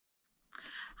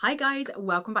Hi guys,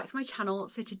 welcome back to my channel.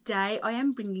 So today I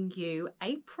am bringing you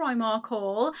a Primark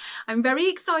haul. I'm very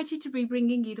excited to be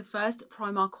bringing you the first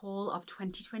Primark haul of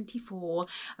 2024.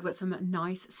 I've got some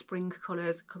nice spring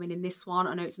colours coming in this one.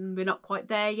 I know we're not quite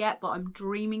there yet, but I'm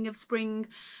dreaming of spring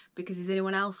because is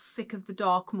anyone else sick of the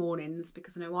dark mornings?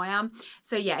 Because I know I am.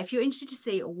 So yeah, if you're interested to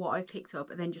see what I've picked up,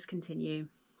 then just continue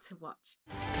to watch.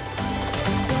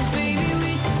 So baby, we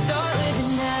should start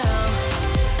living now.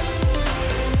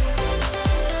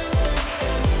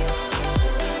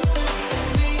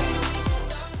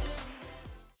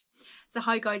 So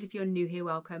hi guys, if you're new here,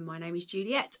 welcome. My name is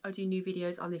Juliette. I do new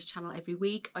videos on this channel every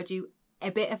week. I do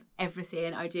a bit of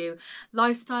everything. I do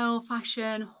lifestyle,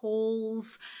 fashion,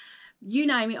 hauls, you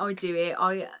name it, I do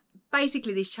it.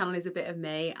 Basically this channel is a bit of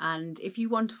me, and if you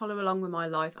want to follow along with my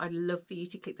life, I'd love for you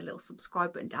to click the little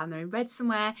subscribe button down there in red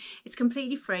somewhere. It's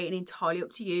completely free and entirely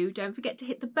up to you. Don't forget to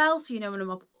hit the bell so you know when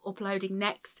I'm uploading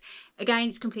next. Again,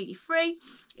 it's completely free.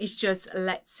 It's just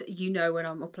lets you know when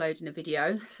I'm uploading a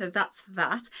video. So that's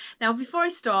that. Now before I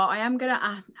start, I am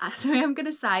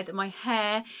gonna say that my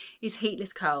hair is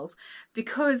heatless curls,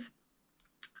 because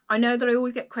I know that I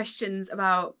always get questions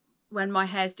about when my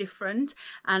hair's different,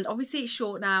 and obviously it's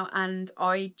short now, and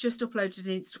I just uploaded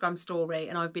an Instagram story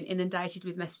and I've been inundated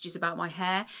with messages about my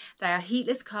hair. They are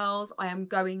heatless curls. I am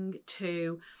going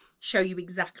to show you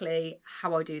exactly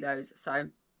how I do those,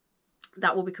 so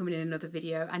that will be coming in another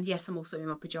video. And yes, I'm also in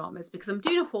my pajamas because I'm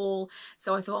doing a haul,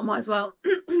 so I thought I might as well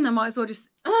just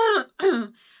I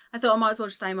thought I might as well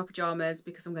just stay in my pajamas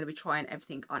because I'm going to be trying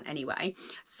everything on anyway.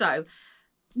 So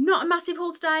not a massive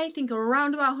haul today. I think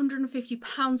around about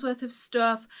 £150 worth of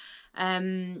stuff.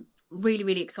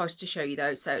 Really excited to show you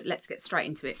those, so let's get straight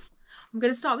into it. I'm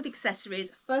going to start with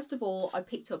accessories. First of all, I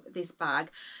picked up this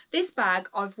bag. This bag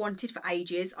I've wanted for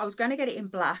ages. I was going to get it in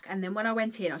black, and then when I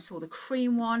went in I saw the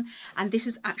cream one, and this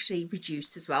was actually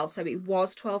reduced as well, so it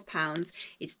was £12.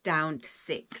 It's down to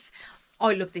 £6.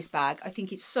 I love this bag. I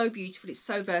think it's so beautiful. It's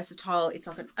so versatile. It's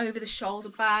like an over-the-shoulder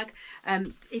bag.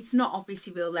 It's not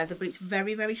obviously real leather, but it's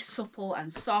very supple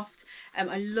and soft.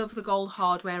 I love the gold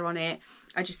hardware on it.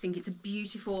 I just think it's a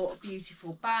beautiful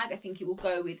bag. I think it will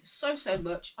go with so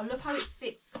much. I love how it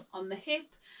fits on the hip.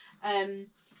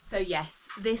 So yes,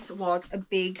 this was a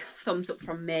big thumbs up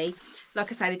from me.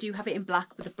 Like I say, they do have it in black,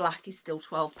 but the black is still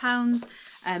 £12.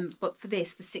 But for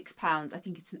this, for £6, I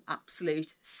think it's an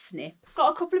absolute snip.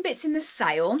 Got a couple of bits in the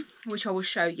sale, which I will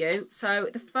show you. So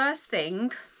the first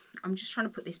thing, I'm just trying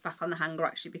to put this back on the hanger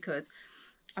actually, because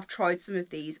I've tried some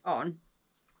of these on.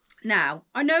 Now,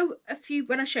 I know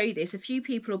when I show you this, a few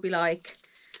people will be like,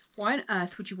 why on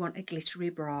earth would you want a glittery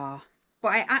bra? But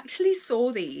I actually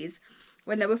saw these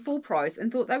when they were full price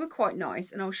and thought they were quite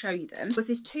nice, and I'll show you them. It was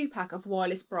this 2-pack of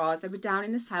wireless bras. They were down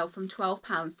in the sale from £12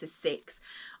 to £6.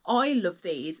 I love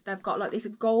these. They've got like this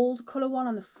gold colour one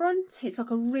on the front. It's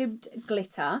like a ribbed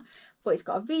glitter, but it's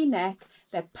got a V-neck.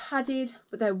 They're padded,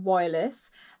 but they're wireless,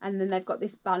 and then they've got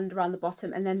this band around the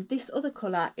bottom, and then this other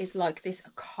colour is like this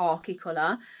khaki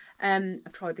colour.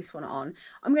 I've tried this one on.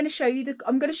 I'm going to show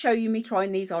you me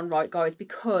trying these on, right guys,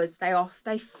 because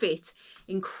they fit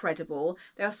incredible.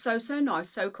 They are so nice,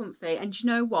 so comfy, and you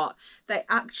know what, they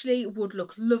actually would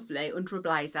look lovely under a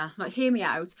blazer. Like, hear me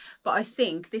out, but I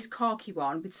think this khaki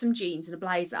one with some jeans and a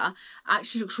blazer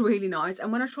actually looks really nice.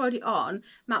 And when I tried it on,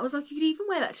 Matt was like, you could even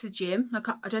wear that to the gym. Like,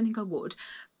 I don't think I would,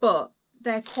 but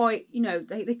they're quite, you know,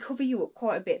 they cover you up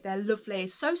quite a bit. They're lovely,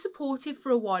 so supportive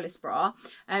for a wireless bra.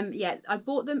 Yeah, I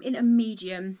bought them in a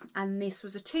medium, and this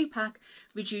was a 2-pack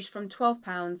reduced from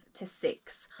 £12 to £6.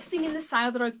 Next thing in the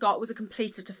sale that I got was a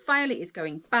complete to fail. It is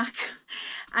going back,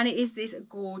 and it is this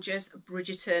gorgeous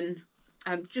Bridgerton,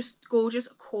 just gorgeous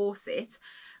corset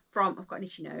from, I've got an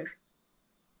itchy nose.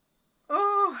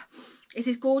 Oh, it's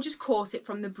this gorgeous corset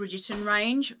from the Bridgerton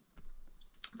range.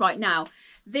 Right now,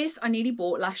 this I nearly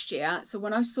bought last year, so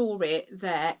when I saw it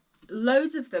there,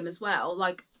 loads of them as well,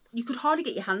 like you could hardly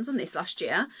get your hands on this last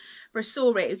year, but I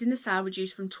saw it was in the sale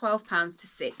reduced from £12 to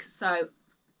 £6, so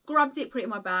grabbed it, put it in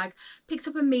my bag, picked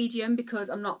up a medium because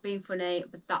I'm not being funny,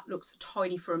 but that looks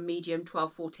tiny for a medium.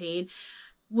 12-14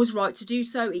 was right to do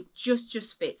so. It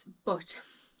just fits, but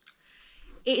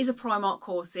it is a Primark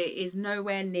corset. It is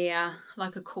nowhere near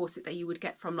like a corset that you would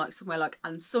get from like somewhere like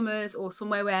Ann Summers or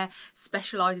somewhere where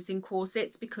specialises in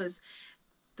corsets, because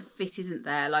the fit isn't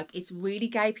there. Like, it's really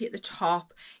gapey at the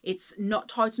top, it's not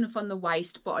tight enough on the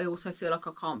waist, but I also feel like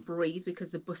I can't breathe because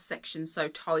the bust section's so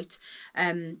tight,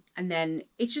 and then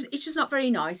it's just not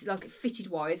very nice, like fitted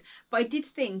wise. But I did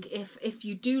think if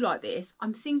you do like this,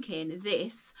 I'm thinking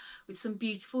this with some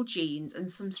beautiful jeans and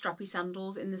some strappy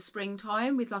sandals in the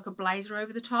springtime with like a blazer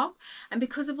over the top, and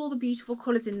because of all the beautiful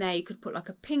colours in there, you could put like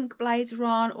a pink blazer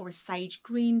on, or a sage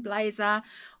green blazer,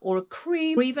 or a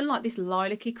cream, or even like this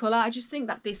lilac-y colour. I just think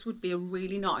that this would be a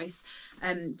really nice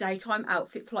daytime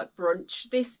outfit for like brunch.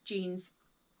 This, jeans,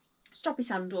 strappy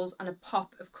sandals, and a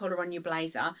pop of colour on your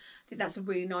blazer. I think that's a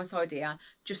really nice idea,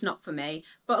 just not for me.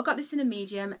 But I got this in a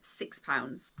medium,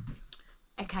 £6.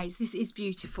 Okay, so this is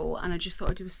beautiful, and I just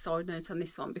thought I'd do a side note on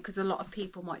this one because a lot of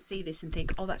people might see this and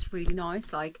think, oh, that's really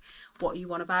nice, like, what are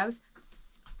you on about?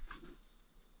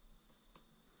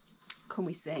 Can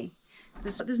we see?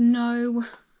 There's no,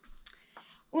 I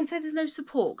wouldn't say there's no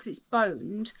support because it's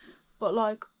boned, but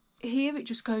like here it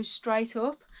just goes straight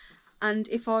up, and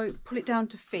if I pull it down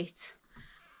to fit,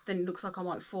 then it looks like I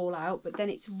might fall out, but then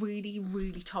it's really,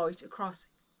 really tight across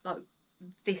like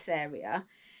this area,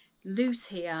 loose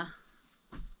here,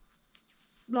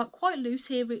 like quite loose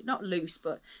here, not loose,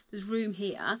 but there's room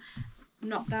here,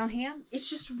 not down here. It's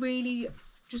just really,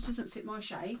 just doesn't fit my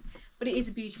shape. But it is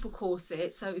a beautiful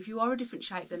corset, so if you are a different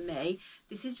shape than me,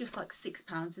 this is just like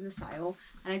 £6 in the sale,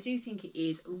 and I do think it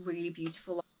is really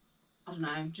beautiful. I don't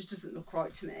know, just doesn't look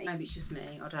right to me. Maybe it's just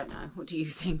me, I don't know. What do you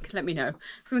think? Let me know. I'm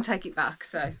going to take it back,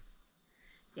 so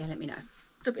yeah, let me know.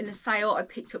 Up in the sale, I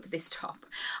picked up this top.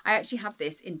 I actually have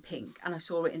this in pink, and I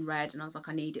saw it in red, and I was like,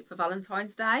 I need it for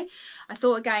Valentine's Day. I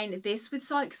thought, again, this with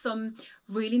like some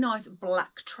really nice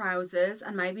black trousers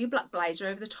and maybe a black blazer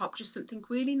over the top, just something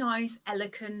really nice,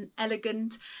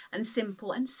 elegant and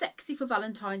simple and sexy for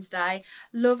Valentine's Day.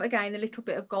 Love, again, a little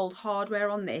bit of gold hardware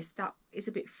on this. That is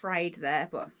a bit frayed there,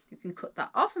 but you can cut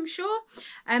that off, I'm sure.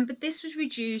 But this was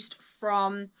reduced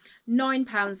from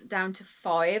 £9 down to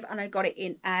 £5, and I got it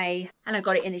in a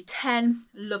 10.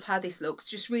 Love how this looks,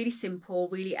 just really simple,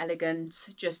 really elegant,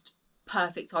 just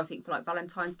perfect, I think, for like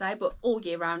Valentine's Day, but all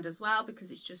year round as well,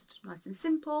 because it's just nice and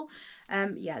simple.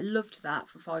 Yeah, loved that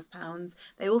for £5.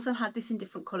 They also had this in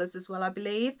different colours as well, I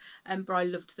believe, but I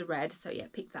loved the red, so yeah,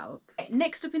 pick that up.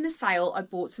 Next up in the sale, I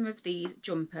bought some of these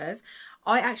jumpers.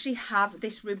 I actually have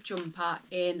this rib jumper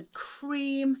in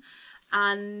cream,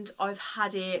 and I've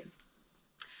had it,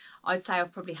 I'd say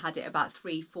I've probably had it about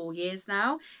 3-4 years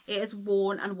now. It has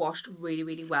worn and washed really,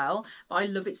 really well, but I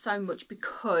love it so much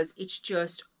because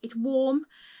it's warm,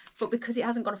 but because it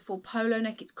hasn't got a full polo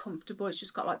neck, it's comfortable. It's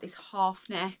just got like this half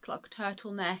neck, like a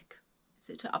turtleneck.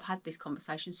 So I've had this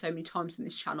conversation so many times on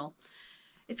this channel.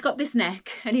 It's got this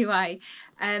neck anyway,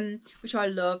 which I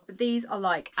love, but these are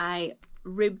like a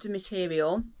ribbed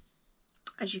material,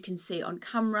 as you can see on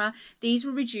camera. These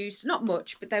were reduced, not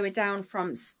much, but they were down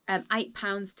from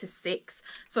 £8 to £6.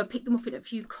 So I picked them up in a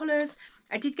few colours.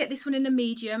 I did get this one in a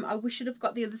medium. I wish I'd have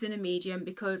got the others in a medium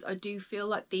because I do feel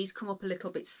like these come up a little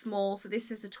bit small. So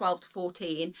this is a 12 to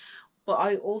 14. But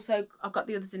I got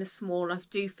the others in a small, and I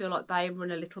do feel like they run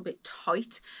a little bit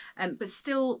tight, but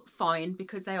still fine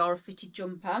because they are a fitted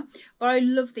jumper. But I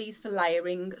love these for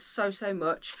layering so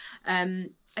much.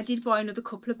 I did buy another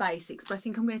couple of basics, but I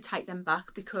think I'm going to take them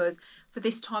back because for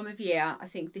this time of year, I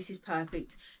think this is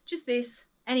perfect. Just this,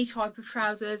 any type of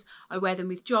trousers. I wear them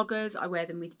with joggers, I wear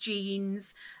them with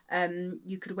jeans.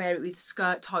 You could wear it with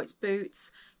skirt, tights, boots.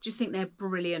 Just think they're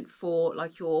brilliant for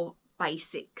like your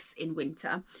basics in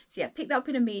winter. So yeah, picked that up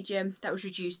in a medium. That was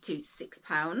reduced to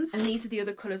 £6, and these are the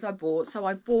other colours I bought. So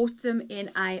I bought them in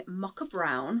a mocha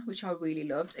brown, which I really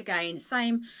loved. Again,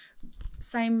 same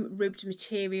ribbed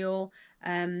material,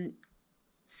 down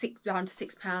to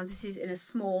 £6. This is in a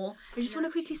small. I just want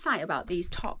to quickly say about these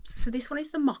tops. So this one is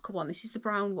the mocha one, this is the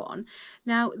brown one.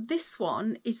 Now this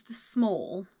one is the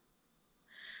small.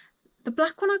 The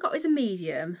black one I got is a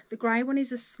medium, the grey one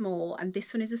is a small, and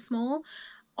this one is a small.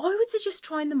 I would suggest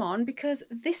trying them on because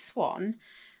this one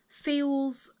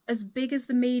feels as big as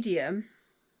the medium,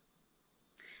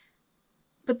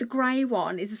 but the grey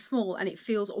one is a small and it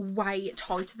feels way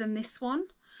tighter than this one.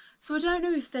 So I don't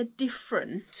know if they're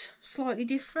different, slightly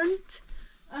different.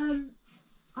 I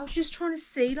was just trying to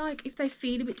see like if they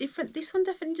feel a bit different. This one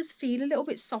definitely does feel a little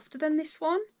bit softer than this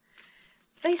one.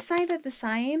 They say they're the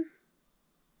same,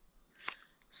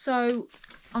 so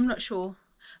I'm not sure.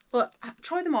 But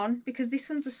try them on because this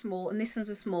one's a small and this one's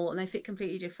a small and they fit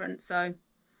completely different. So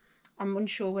I'm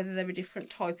unsure whether they're a different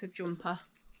type of jumper.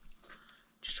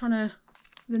 Just trying to,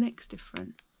 the neck's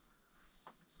different.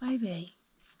 Maybe.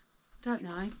 Don't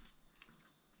know.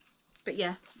 But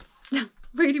yeah,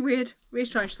 really weird. Really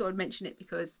strange. Thought I'd mention it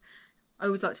because I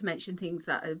always like to mention things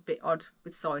that are a bit odd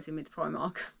with sizing with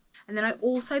Primark. And then I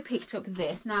also picked up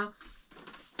this. Now,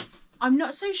 I'm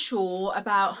not so sure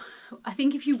about, I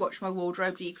think if you watched my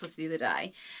wardrobe declutter the other day,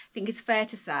 I think it's fair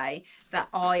to say that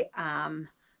I am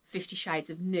 50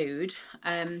 shades of nude.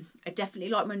 I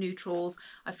definitely like my neutrals.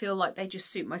 I feel like they just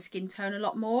suit my skin tone a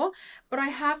lot more. But I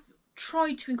have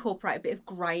tried to incorporate a bit of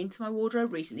grey into my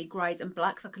wardrobe recently. Greys and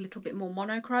blacks, like a little bit more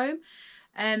monochrome.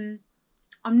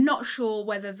 I'm not sure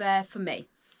whether they're for me,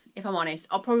 if I'm honest.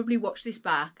 I'll probably watch this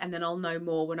back and then I'll know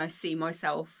more when I see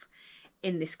myself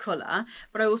in this colour.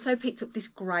 But I also picked up this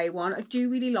grey one. I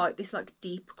do really like this like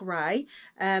deep grey.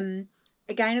 Again,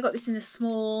 I got this in the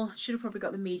small. Should have probably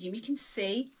got the medium. You can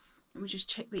see, let me just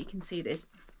check that you can see this.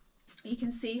 You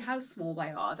can see how small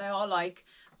they are. They are like,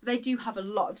 they do have a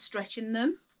lot of stretch in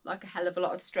them, like a hell of a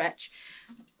lot of stretch.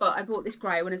 But I bought this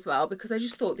grey one as well because I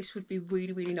just thought this would be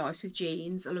really, really nice with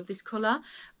jeans. I love this colour.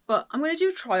 But I'm going to do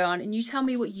a try on and you tell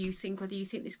me what you think, whether you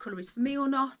think this colour is for me or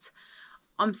not.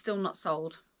 I'm still not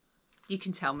sold. You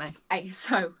can tell me. Hey,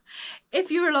 so if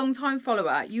you're a long time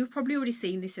follower, you've probably already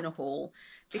seen this in a haul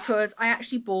because I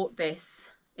actually bought this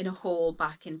in a haul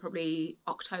back in probably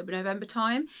October, November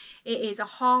time. It is a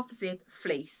half zip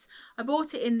fleece. I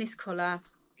bought it in this colour,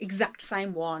 exact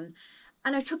same one.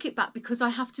 And I took it back because I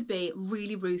have to be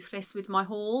really ruthless with my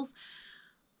hauls.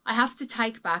 I have to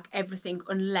take back everything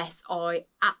unless I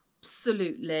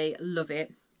absolutely love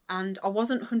it. And I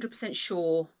wasn't 100%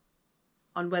 sure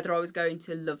on whether I was going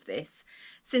to love this.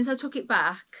 Since I took it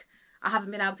back, I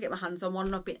haven't been able to get my hands on one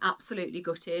and I've been absolutely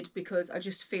gutted because I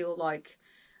just feel like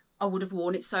I would have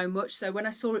worn it so much. So when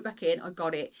I saw it back in, I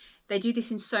got it. They do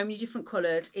this in so many different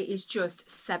colours. It is just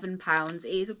 £7. It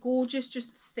is a gorgeous,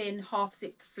 just thin half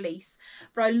zip fleece.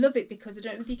 But I love it because I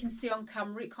don't know if you can see on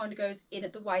camera, it kind of goes in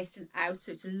at the waist and out.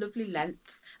 So it's a lovely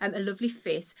length, a lovely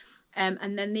fit.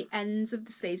 And then the ends of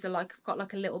the sleeves are like, got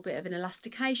like a little bit of an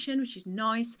elastication, which is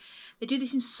nice. They do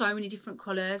this in so many different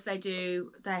colours. They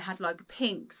had like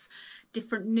pinks,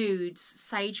 different nudes,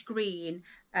 sage green,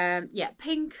 yeah,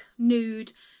 pink,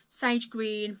 nude, sage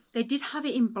green. They did have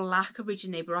it in black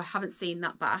originally, but I haven't seen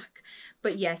that back.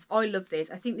 But yes, I love this.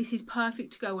 I think this is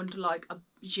perfect to go under like a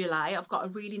gilet. I've got a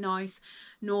really nice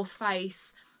North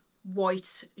Face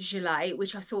white gilet,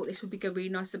 which I thought this would be a really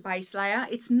nice base layer.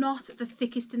 It's not the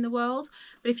thickest in the world,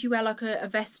 but if you wear like a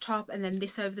vest top and then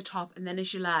this over the top and then a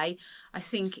gilet, I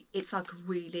think it's like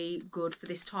really good for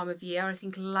this time of year. I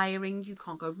think layering, you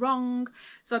can't go wrong.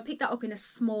 So I picked that up in a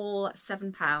small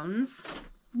 £7.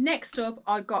 Next up,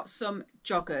 I got some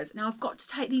joggers. Now I've got to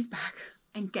take these back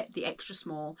and get the extra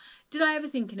small. Did I ever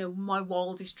think in my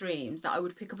wildest dreams that I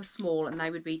would pick up a small and they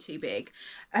would be too big?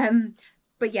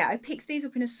 But yeah, I picked these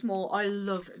up in a small. I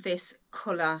love this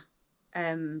colour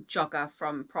jogger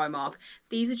from Primark.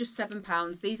 These are just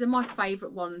 £7. These are my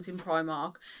favourite ones in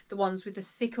Primark. The ones with the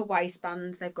thicker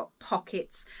waistband. They've got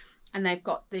pockets and they've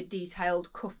got the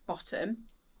detailed cuff bottom.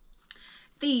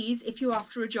 These, if you're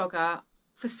after a jogger,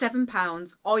 for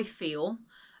 £7, I feel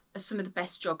are some of the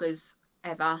best joggers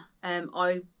ever.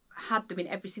 I had them in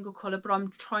every single colour, but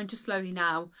I'm trying to slowly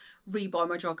now rebuy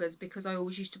my joggers because I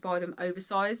always used to buy them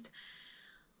oversized.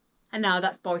 And now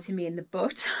that's biting me in the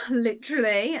butt,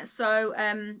 literally. So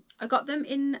I got them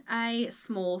in a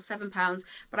small, £7,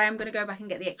 but I am going to go back and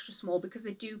get the extra small because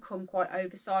they do come quite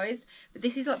oversized. But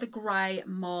this is like the grey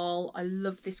marl. I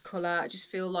love this colour. I just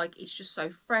feel like it's just so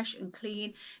fresh and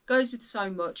clean. Goes with so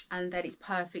much, and then it's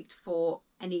perfect for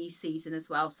any season as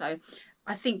well. So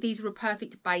I think these are a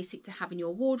perfect basic to have in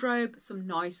your wardrobe. Some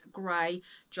nice grey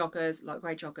joggers, light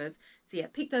grey joggers. So yeah,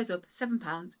 pick those up,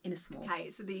 £7 in a small. Okay,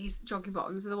 so these jogging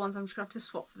bottoms are the ones I'm just going to have to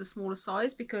swap for the smaller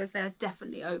size because they're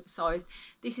definitely oversized.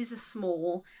 This is a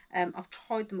small. I've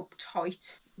tied them up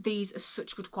tight. These are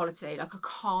such good quality. Like, I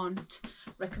can't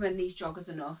recommend these joggers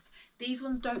enough. These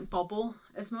ones don't bobble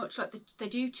as much. Like, they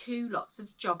do lots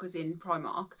of joggers in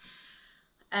Primark.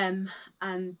 And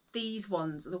these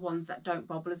ones are the ones that don't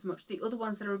bobble as much. The other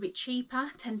ones that are a bit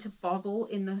cheaper tend to bobble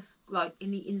in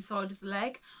the inside of the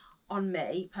leg on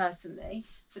me personally.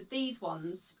 But these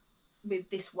ones with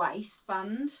this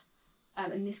waistband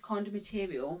and this kind of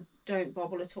material don't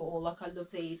bobble at all. Like, I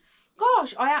love these.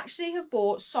 Gosh, I actually have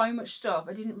bought so much stuff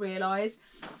I didn't realise.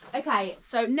 Okay,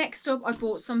 so next up I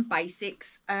bought some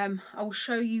basics. I will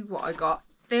show you what I got.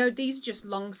 These are just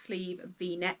long sleeve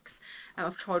v-necks.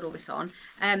 I've tried all this on.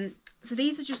 So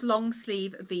these are just long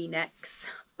sleeve v-necks,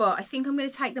 but I think I'm going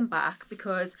to take them back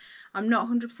because I'm not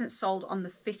 100% sold on the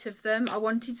fit of them. I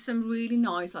wanted some really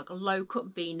nice like low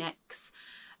cut v-necks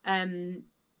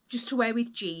just to wear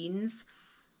with jeans.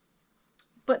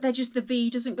 but they're just, the V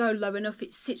doesn't go low enough.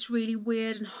 It sits really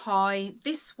weird and high.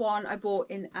 This one I bought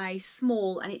in a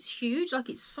small and it's huge, like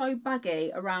it's so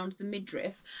baggy around the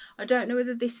midriff. I don't know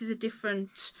whether this is a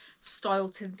different style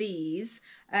to these,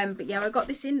 but yeah, I got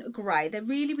this in grey. They're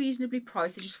really reasonably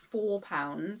priced. They're just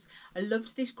 £4. I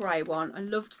loved this grey one. I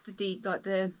loved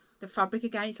the fabric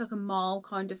again. It's like a marl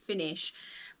kind of finish,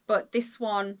 but this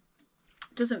one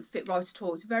doesn't fit right at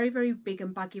all. It's very, very big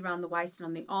and baggy around the waist and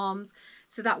on the arms,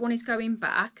 so that one is going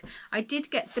back. I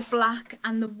did get the black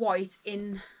and the white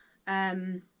in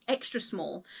extra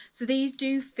small, so these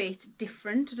do fit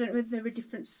different. I don't know whether they're a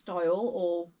different style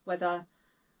or whether,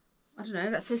 I don't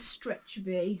know, that says stretch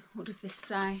V. What does this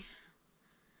say?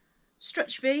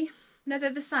 Stretch V. No,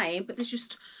 they're the same, but there's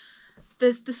just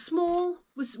the small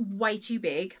was way too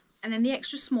big, and then the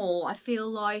extra small, I feel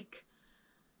like,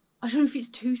 I don't know if it's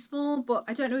too small, but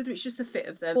I don't know whether it's just the fit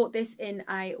of them. I bought this in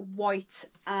a white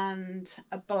and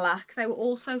a black. They were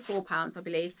also £4, I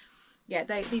believe. Yeah,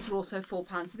 these were also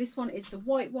 £4. So this one is the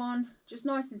white one, just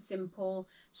nice and simple,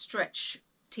 stretch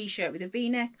t-shirt with a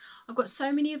v-neck. I've got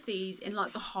so many of these in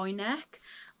like the high neck,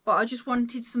 but I just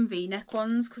wanted some v-neck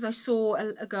ones because I saw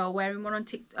a girl wearing one on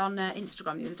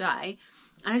Instagram the other day,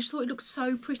 and I just thought it looked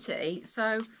so pretty.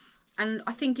 So, and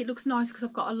I think it looks nice because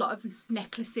I've got a lot of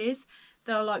necklaces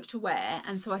that I like to wear,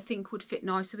 and so I think would fit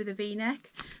nicer with a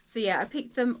v-neck. So yeah, I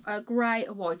picked them a grey,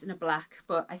 a white and a black,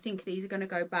 but I think these are going to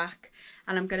go back,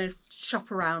 and I'm going to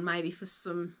shop around maybe for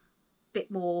some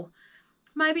bit more.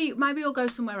 Maybe I'll go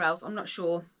somewhere else, I'm not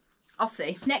sure. I'll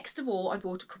see. Next of all, I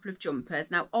bought a couple of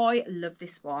jumpers. Now, I love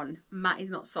this one. Matt is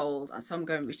not sold, so I'm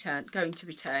going to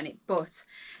return it. But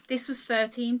this was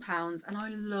 £13, and I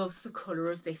love the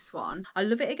colour of this one. I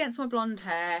love it against my blonde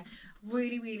hair.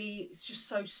 Really, really, it's just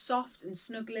so soft and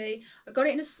snuggly. I got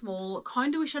it in a small.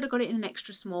 Kind of wish I'd have got it in an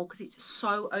extra small because it's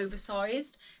so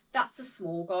oversized. That's a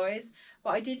small, guys, but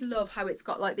I did love how it's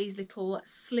got like these little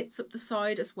slits up the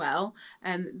side as well.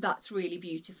 That's really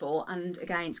beautiful, and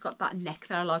again, it's got that neck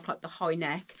that I like the high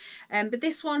neck. But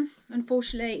this one,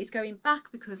 unfortunately, is going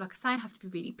back because, like I say, I have to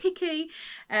be really picky.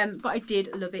 But I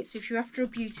did love it. So if you're after a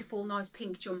beautiful, nice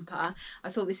pink jumper, I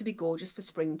thought this would be gorgeous for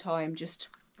springtime, just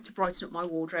to brighten up my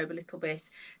wardrobe a little bit.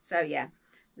 So yeah,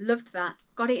 loved that.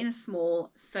 Got it in a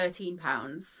small, £13.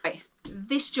 Right,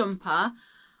 this jumper,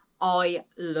 I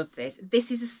love this.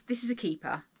 This is a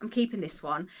keeper. I'm keeping this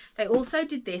one. They also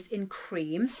did this in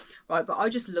cream, right? But I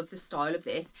just love the style of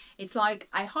this. It's like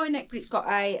a high neck, but it's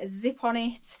got a zip on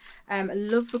it.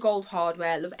 Love the gold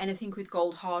hardware. Love anything with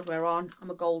gold hardware on. I'm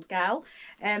a gold gal.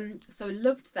 So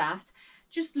loved that.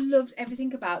 Just loved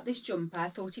everything about this jumper. I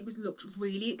thought it looked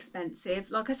really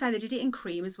expensive. Like I say, they did it in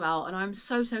cream as well, and I'm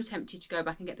so tempted to go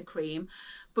back and get the cream.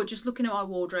 But just looking at my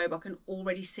wardrobe, I can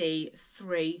already see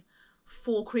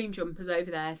 4 cream jumpers over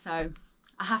there, so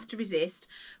I have to resist.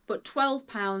 But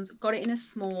 £12, got it in a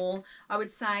small. I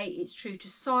would say it's true to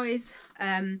size.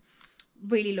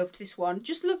 Really loved this one.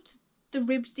 Just loved the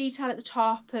ribs detail at the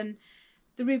top and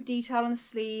the rib detail on the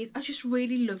sleeves. I just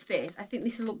really love this. I think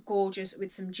this will look gorgeous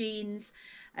with some jeans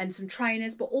and some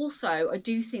trainers, but also I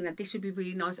do think that this would be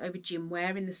really nice over gym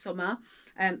wear in the summer,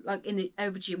 like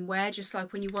over gym wear, just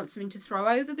like when you want something to throw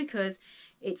over, because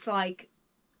it's like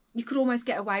you could almost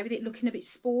get away with it looking a bit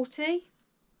sporty,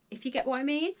 if you get what I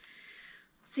mean.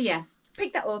 So yeah,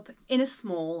 picked that up in a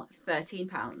small,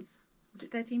 £13. Was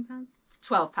it £13?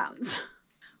 £12.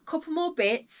 Couple more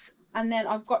bits, and then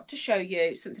I've got to show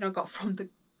you something I got from the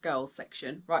girls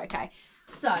section. Right, okay.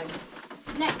 So,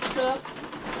 next up,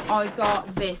 I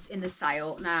got this in the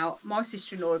sale. Now, my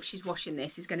sister-in-law, if she's watching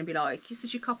this, is going to be like, you're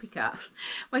such a copycat.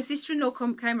 My sister-in-law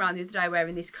came around the other day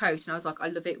wearing this coat, and I was like, I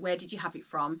love it. Where did you have it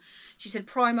from? She said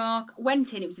Primark.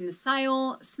 Went in, it was in the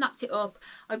sale, snapped it up.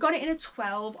 I got it in a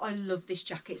 12. I love this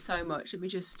jacket so much. Let me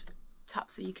just tap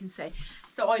so you can see.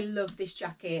 So I love this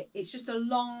jacket. It's just a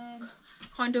long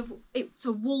kind of, it's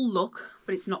a wool look,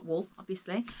 but it's not wool,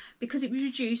 obviously, because it was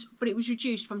reduced, but it was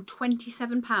reduced from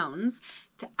 £27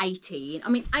 to 18. I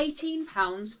mean,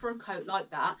 £18 for a coat like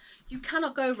that, you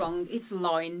cannot go wrong. It's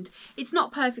lined. It's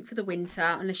not perfect for the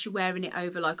winter unless you're wearing it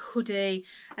over like hoodie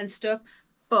and stuff,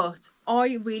 but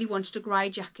I really wanted a grey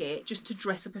jacket just to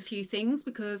dress up a few things,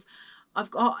 because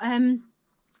I've got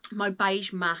my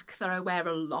beige Mac that I wear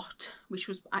a lot, which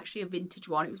was actually a vintage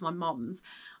one. It was my mum's.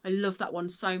 I love that one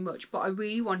so much, but I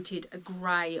really wanted a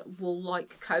grey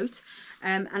wool-like coat,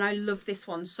 and I love this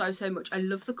one so much. I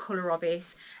love the colour of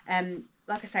it.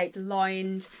 Like I say, it's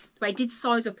lined, but I did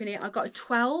size up in it. I got a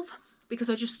 12 because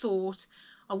I just thought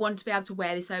I want to be able to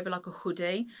wear this over like a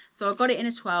hoodie. So I got it in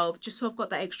a 12 just so I've got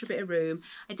that extra bit of room.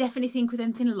 I definitely think with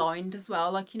anything lined as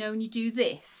well, like, you know, when you do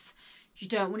this, You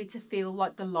don't want it to feel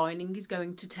like the lining is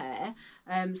going to tear.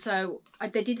 So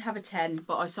they did have a 10,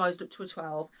 but I sized up to a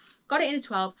 12. Got it in a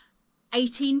 12.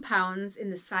 £18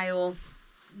 in the sale.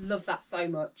 Love that so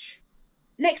much.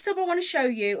 Next up, I want to show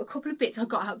you a couple of bits I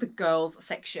got out of the girls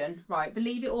section. Right,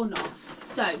 believe it or not.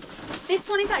 So this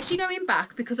one is actually going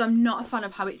back because I'm not a fan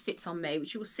of how it fits on me,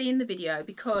 which you will see in the video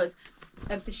because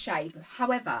of the shape.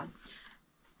 However,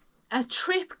 a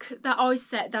trick that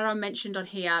I mentioned on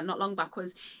here not long back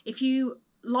was, if you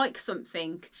like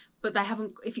something but they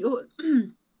haven't, if you're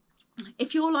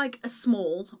like a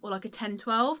small or like a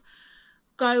 10-12,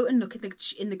 go and look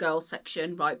at in the girls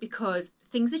section, right? Because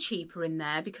things are cheaper in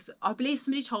there, because I believe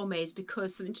somebody told me it's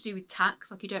because something to do with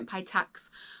tax, like you don't pay tax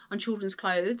on children's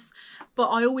clothes. But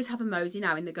I always have a mosey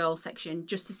now in the girls section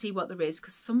just to see what there is,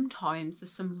 because sometimes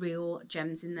there's some real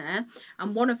gems in there.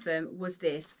 And one of them was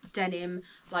this denim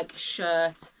like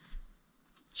shirt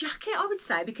jacket, I would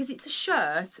say, because it's a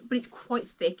shirt but it's quite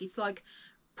thick. It's like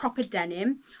proper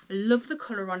denim. I love the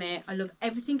colour on it. I love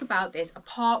everything about this,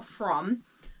 apart from,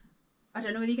 I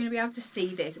don't know whether you're going to be able to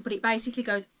see this, but it basically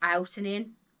goes out and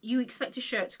in. You expect a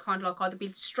shirt to kind of like either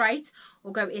be straight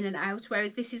or go in and out,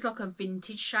 whereas this is like a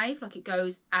vintage shape, like it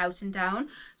goes out and down.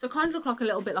 So I kind of look like a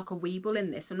little bit like a weeble in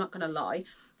this, I'm not going to lie.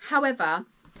 However,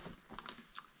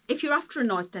 if you're after a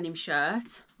nice denim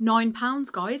shirt,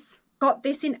 £9, guys. Got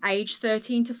this in age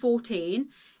 13 to 14.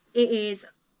 It is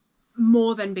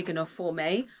more than big enough for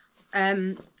me.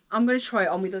 I'm going to try it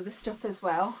on with other stuff as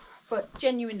well, but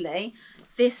genuinely,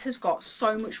 this has got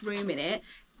so much room in it.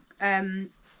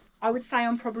 I would say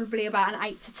I'm probably about an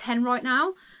 8 to 10 right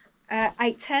now.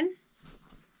 8, 10.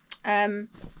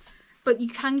 But you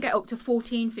can get up to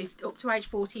 14, 15, up to age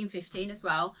 14, 15 as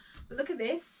well. But look at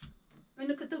this. I mean,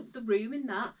 look at the room in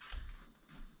that.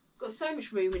 Got so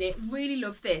much room in it. Really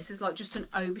love this as like just an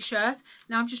overshirt.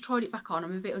 Now I've just tried it back on.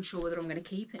 I'm a bit unsure whether I'm going to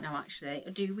keep it now, actually. I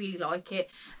do really like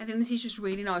it. I think this is just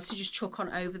really nice to just chuck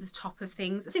on over the top of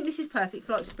things. I think this is perfect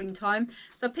for like springtime.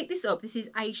 So I picked this up. This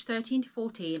is age 13 to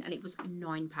 14 and it was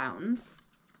 £9.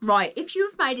 Right, if you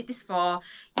have made it this far,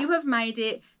 you have made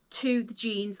it to the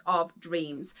jeans of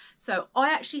dreams. So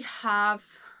I actually have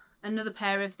another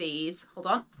pair of these. Hold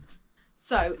on.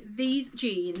 So these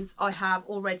jeans I have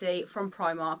already from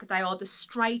Primark. They are the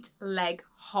straight leg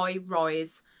high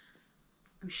rise.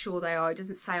 I'm sure they are. It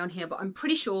doesn't say on here, but I'm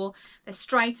pretty sure they're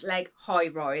straight leg high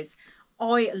rise.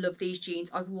 I love these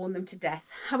jeans. I've worn them to death.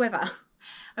 However,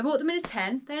 I bought them in a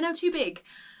 10. They're now too big.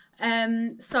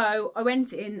 So I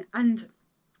went in and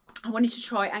I wanted to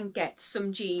try and get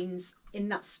some jeans in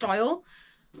that style.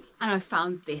 And I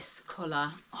found this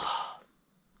colour. Oh,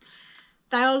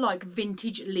 they are like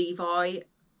vintage Levi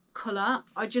colour.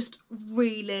 I just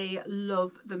really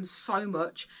love them so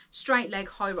much. Straight leg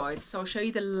high rise. So I'll show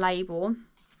you the label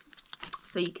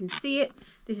so you can see it.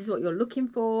 This is what you're looking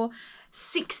for.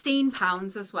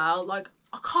 £16 as well. Like,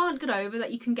 I can't get over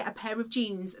that you can get a pair of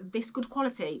jeans this good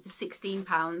quality for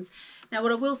 £16. Now,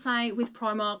 what I will say with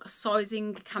Primark,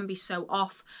 sizing can be so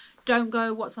off. Don't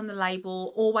go what's on the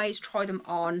label. Always try them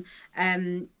on.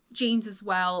 Jeans as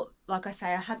well, like I say,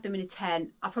 I had them in a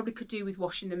 10. I probably could do with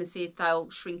washing them and see if they'll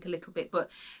shrink a little bit, but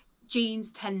jeans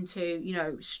tend to, you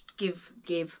know, give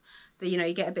the, you know,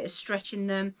 you get a bit of stretch in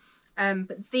them.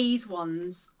 But these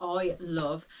ones I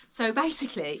love. So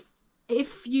basically,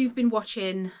 if you've been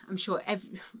watching, I'm sure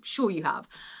you have,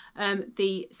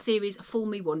 the series Fool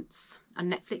Me Once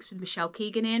on Netflix with Michelle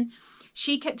Keegan in,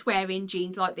 she kept wearing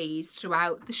jeans like these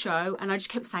throughout the show, and I just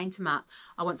kept saying to Matt,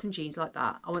 I want some jeans like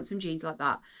that. I want some jeans like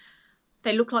that.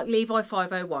 They look like Levi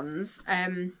 501s.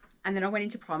 And then I went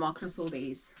into Primark and I saw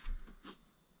these.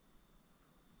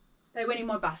 They went in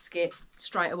my basket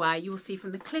straight away. You will see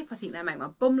from the clip, I think they make my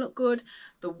bum look good.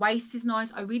 The waist is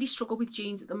nice. I really struggle with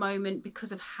jeans at the moment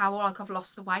because of how I've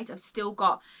lost the weight. I've still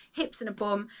got hips and a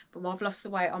bum, but I've lost the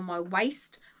weight on my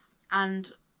waist.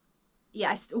 And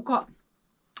yeah, I still got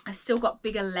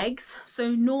bigger legs. So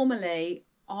normally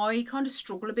I kind of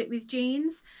struggle a bit with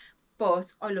jeans,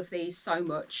 but I love these so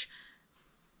much.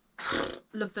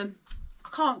 Love them. I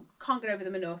can't get over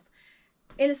them enough.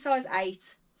 In a size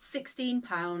 8,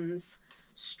 £16,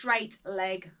 straight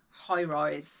leg high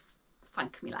rise.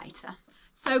 Thank me later.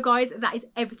 So guys, that is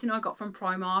everything I got from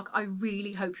Primark. I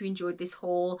really hope you enjoyed this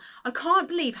haul. I can't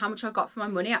believe how much I got for my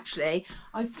money, actually.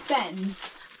 I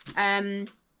spent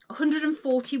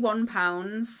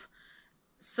 £141.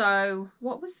 So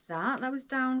what was that? That was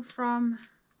down from,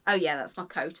 oh yeah, that's my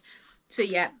coat. So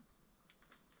yeah,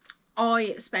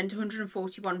 I spent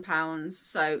 £141.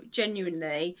 So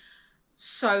genuinely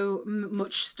so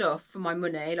much stuff for my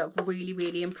money. Like,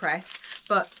 really impressed.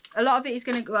 But a lot of it is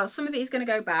going to go, well, some of it is going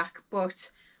to go back,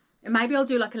 but And maybe I'll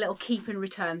do like a little keep and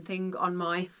return thing on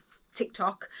my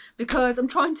TikTok, because I'm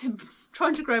trying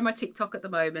to grow my TikTok at the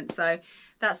moment. So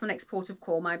that's my next port of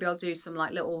call. Maybe I'll do some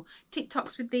like little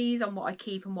TikToks with these on what I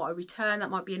keep and what I return. That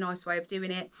might be a nice way of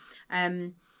doing it.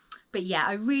 But yeah,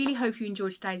 I really hope you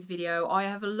enjoyed today's video. I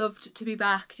have loved to be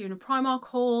back doing a Primark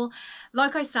haul.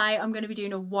 Like I say, I'm going to be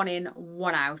doing a 1 in,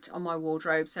 1 out on my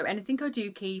wardrobe. So anything I do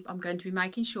keep, I'm going to be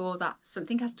making sure that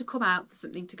something has to come out for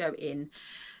something to go in.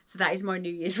 So that is my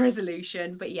New Year's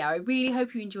resolution. But yeah, I really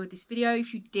hope you enjoyed this video.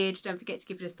 If you did, don't forget to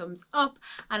give it a thumbs up.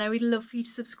 And I would love for you to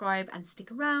subscribe and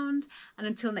stick around. And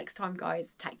until next time,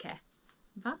 guys, take care.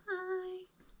 Bye.